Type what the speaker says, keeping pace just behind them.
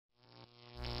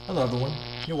Hello everyone,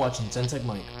 you're watching Zentech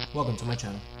Mike. Welcome to my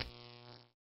channel.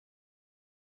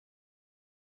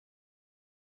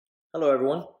 Hello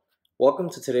everyone, welcome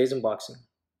to today's unboxing.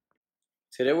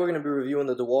 Today we're going to be reviewing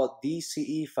the Dewalt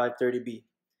DCE530B.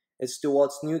 It's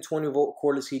Dewalt's new 20-volt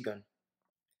cordless heat gun.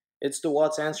 It's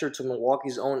Dewalt's answer to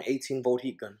Milwaukee's own 18-volt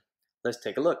heat gun. Let's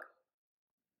take a look.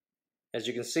 As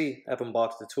you can see, I've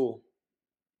unboxed the tool.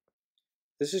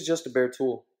 This is just a bare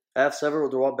tool. I have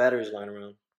several Dewalt batteries lying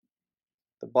around.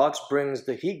 The box brings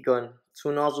the heat gun,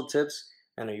 2 nozzle tips,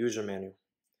 and a user manual.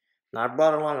 Now I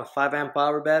brought along a 5 amp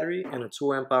hour battery and a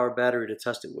 2 amp hour battery to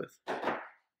test it with.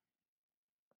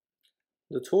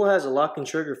 The tool has a locking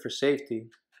trigger for safety,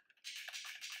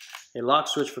 a lock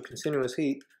switch for continuous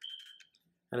heat,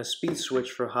 and a speed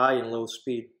switch for high and low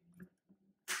speed.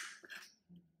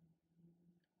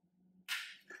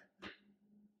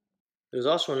 There's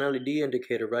also an LED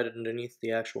indicator right underneath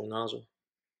the actual nozzle.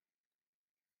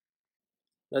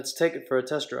 Let's take it for a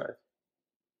test drive.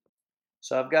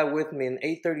 So I've got with me an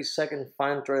 8/32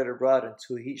 fine threaded rod and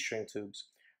 2 heat shrink tubes.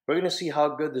 We're going to see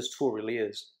how good this tool really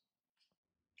is.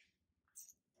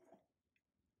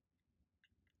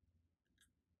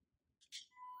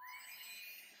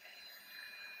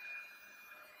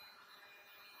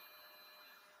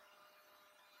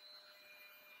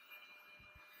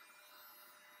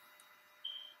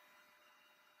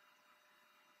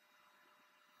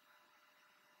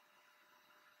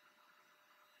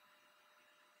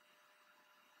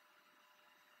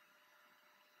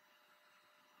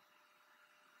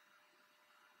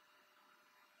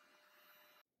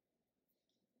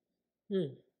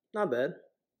 Not bad.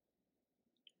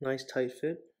 Nice tight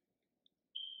fit.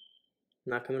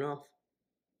 Not coming off.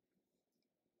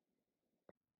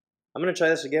 I'm going to try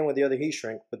this again with the other heat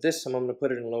shrink, but this time I'm going to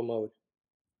put it in low mode.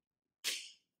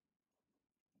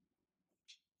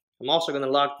 I'm also going to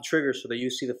lock the trigger so that you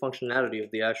see the functionality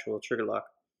of the actual trigger lock.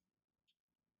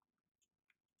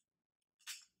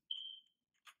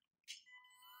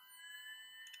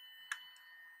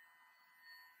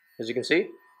 As you can see,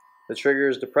 the trigger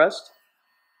is depressed.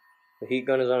 The heat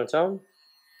gun is on its own.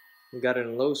 We got it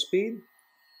in low speed,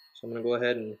 so I'm going to go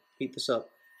ahead and heat this up.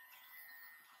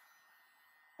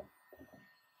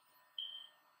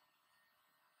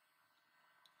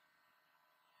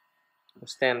 I'll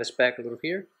stand this back a little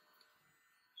here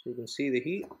so you can see the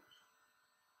heat.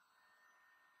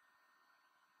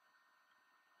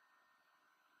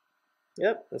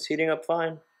 Yep, it's heating up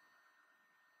fine.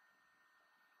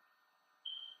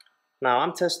 Now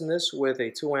I'm testing this with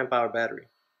a 2 amp hour battery.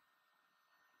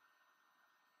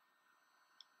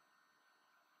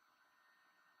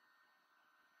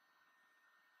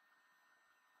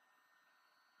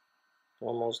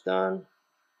 Almost done.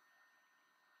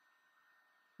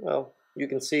 Well, you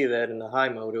can see that in the high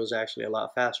mode it was actually a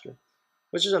lot faster,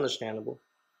 which is understandable.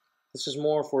 This is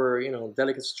more for,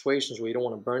 delicate situations where you don't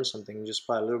want to burn something. You just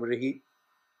apply a little bit of heat,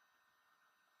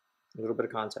 a little bit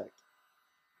of contact.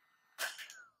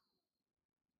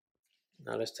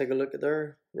 Now let's take a look at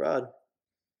their rod.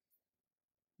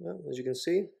 Well, as you can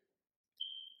see,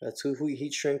 got 2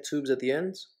 heat shrink tubes at the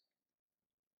ends,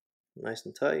 nice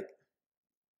and tight,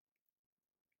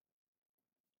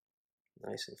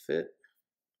 nice and fit.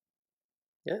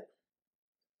 Yeah,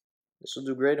 this will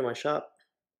do great in my shop.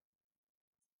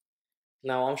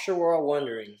 Now I'm sure we're all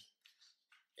wondering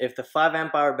if the 5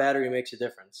 amp hour battery makes a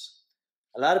difference.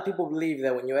 A lot of people believe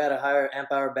that when you add a higher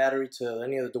amp hour battery to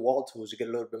any of the Dewalt tools, you get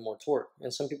a little bit more torque.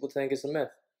 And some people think it's a myth.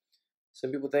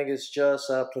 Some people think it's just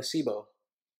a placebo.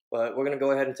 But we're going to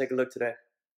go ahead and take a look today.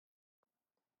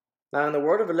 Now, in the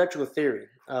world of electrical theory,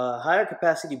 a higher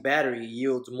capacity battery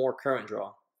yields more current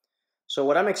draw. So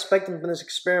what I'm expecting from this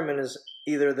experiment is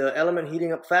either the element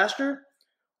heating up faster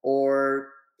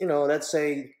or, let's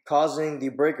say causing the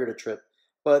breaker to trip.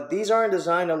 But these aren't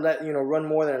designed to let, run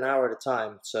more than an hour at a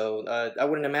time. So I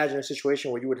wouldn't imagine a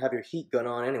situation where you would have your heat gun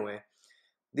on anyway.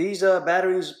 These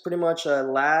batteries pretty much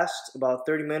last about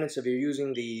 30 minutes if you're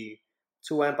using the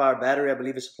 2 amp hour battery, I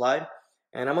believe is supplied.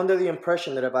 And I'm under the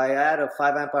impression that if I add a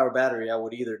 5 amp hour battery, I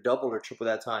would either double or triple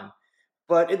that time.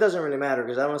 But it doesn't really matter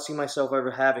because I don't see myself ever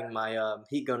having my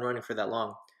heat gun running for that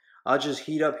long. I'll just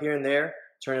heat up here and there,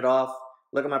 turn it off,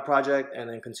 look at my project, and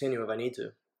then continue if I need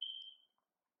to.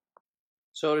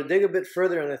 So to dig a bit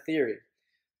further in the theory,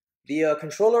 the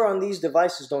controller on these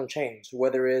devices don't change,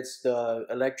 whether it's the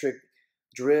electric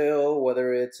drill,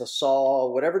 whether it's a saw,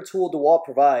 whatever tool DeWalt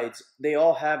provides, they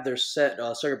all have their set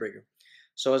circuit breaker.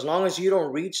 So as long as you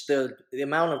don't reach the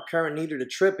amount of current needed to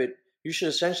trip it, you should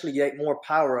essentially get more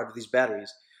power out of these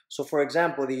batteries. So for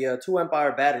example, the 2 amp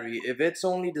hour battery, if it's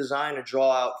only designed to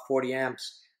draw out 40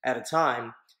 amps at a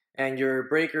time, and your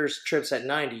breakers trips at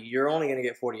 90, you're only going to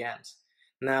get 40 amps.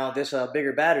 Now this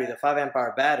bigger battery, the 5 amp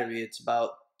hour battery, it's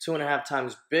about 2.5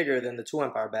 times bigger than the 2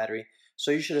 amp hour battery.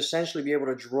 So you should essentially be able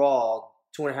to draw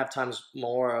 2.5 times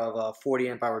more of a 40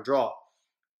 amp hour draw.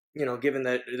 You know, given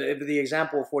that the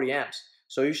example of 40 amps.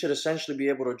 So you should essentially be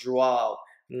able to draw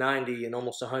 90 and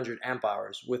almost 100 amp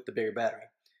hours with the bigger battery.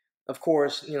 Of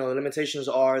course, you know, the limitations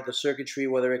are the circuitry,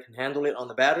 whether it can handle it on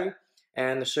the battery,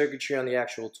 and the circuitry on the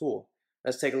actual tool.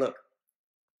 Let's take a look.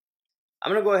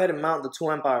 I'm going to go ahead and mount the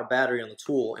 2 amp hour battery on the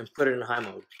tool and put it in high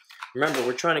mode. Remember,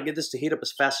 we're trying to get this to heat up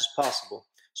as fast as possible.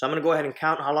 So I'm going to go ahead and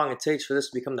count how long it takes for this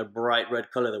to become the bright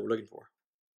red color that we're looking for.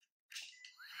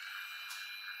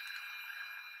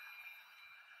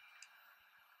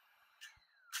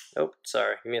 Oh,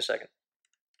 sorry, give me a second.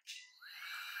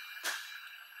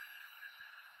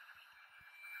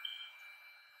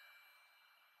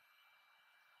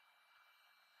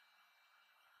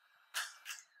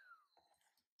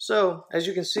 So, as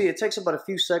you can see, it takes about a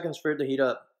few seconds for it to heat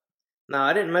up. Now,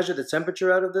 I didn't measure the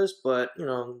temperature out of this, but, you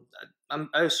know,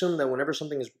 I assume that whenever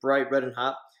something is bright, red, and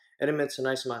hot, it emits a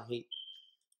nice amount of heat.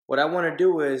 What I want to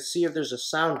do is see if there's a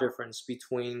sound difference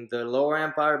between the lower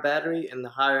amp hour battery and the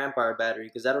higher amp hour battery,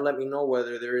 because that'll let me know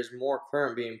whether there is more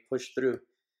current being pushed through.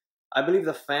 I believe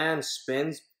the fan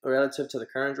spins relative to the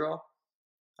current draw.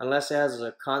 Unless it has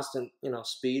a constant, you know,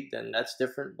 speed, then that's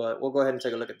different, but we'll go ahead and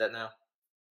take a look at that now.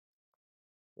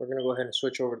 We're going to go ahead and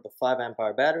switch over to the 5 amp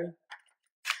hour battery.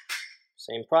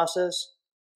 Same process.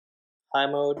 High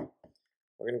mode.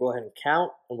 We're going to go ahead and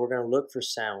count, and we're going to look for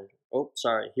sound. Oh,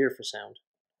 sorry, hear for sound.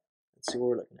 Let's see what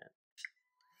we're looking at.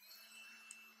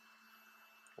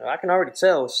 Now, I can already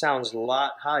tell it sounds a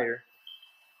lot higher,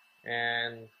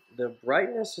 and the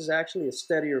brightness is actually a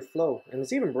steadier flow, and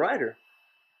it's even brighter.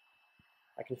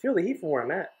 I can feel the heat from where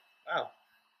I'm at. Wow.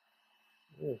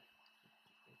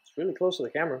 It's really close to the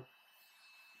camera.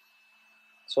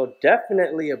 So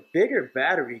definitely a bigger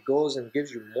battery goes and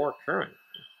gives you more current.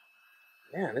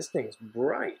 Man, this thing's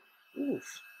bright.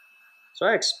 Oof. So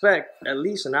I expect at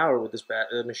least an hour with this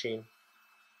machine.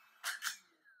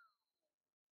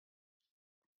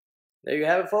 There you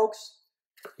have it, folks.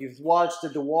 You've watched the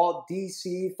Dewalt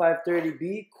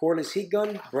DCE530B cordless heat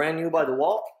gun, brand new by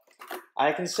Dewalt.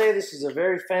 I can say this is a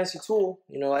very fancy tool.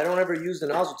 You know, I don't ever use the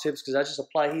nozzle tips because I just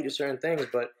apply heat to certain things,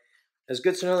 but it's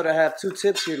good to know that I have 2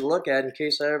 tips here to look at in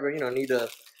case I ever, you know, need to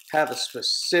have a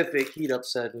specific heat up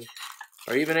setting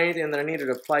or even anything that I needed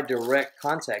to apply direct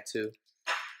contact to.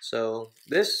 So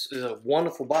this is a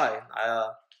wonderful buy.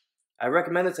 I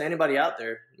recommend it to anybody out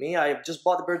there. Me, I just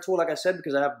bought the Bird tool, like I said,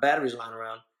 because I have batteries lying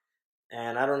around.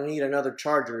 And I don't need another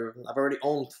charger. I've already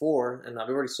owned 4, and I've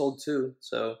already sold 2.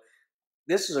 So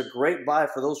this is a great buy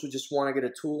for those who just want to get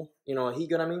a tool, you know, a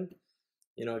heat gun, I mean.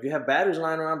 You know, if you have batteries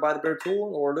lying around, buy the Bird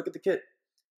tool or look at the kit.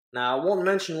 Now, I won't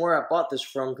mention where I bought this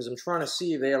from because I'm trying to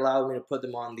see if they allow me to put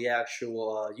them on the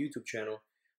actual YouTube channel.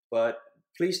 But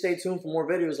please stay tuned for more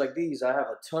videos like these. I have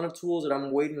a ton of tools that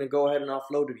I'm waiting to go ahead and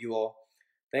offload to you all.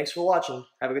 Thanks for watching.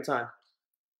 Have a good time.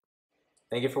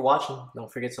 Thank you for watching.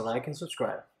 Don't forget to like and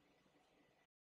subscribe.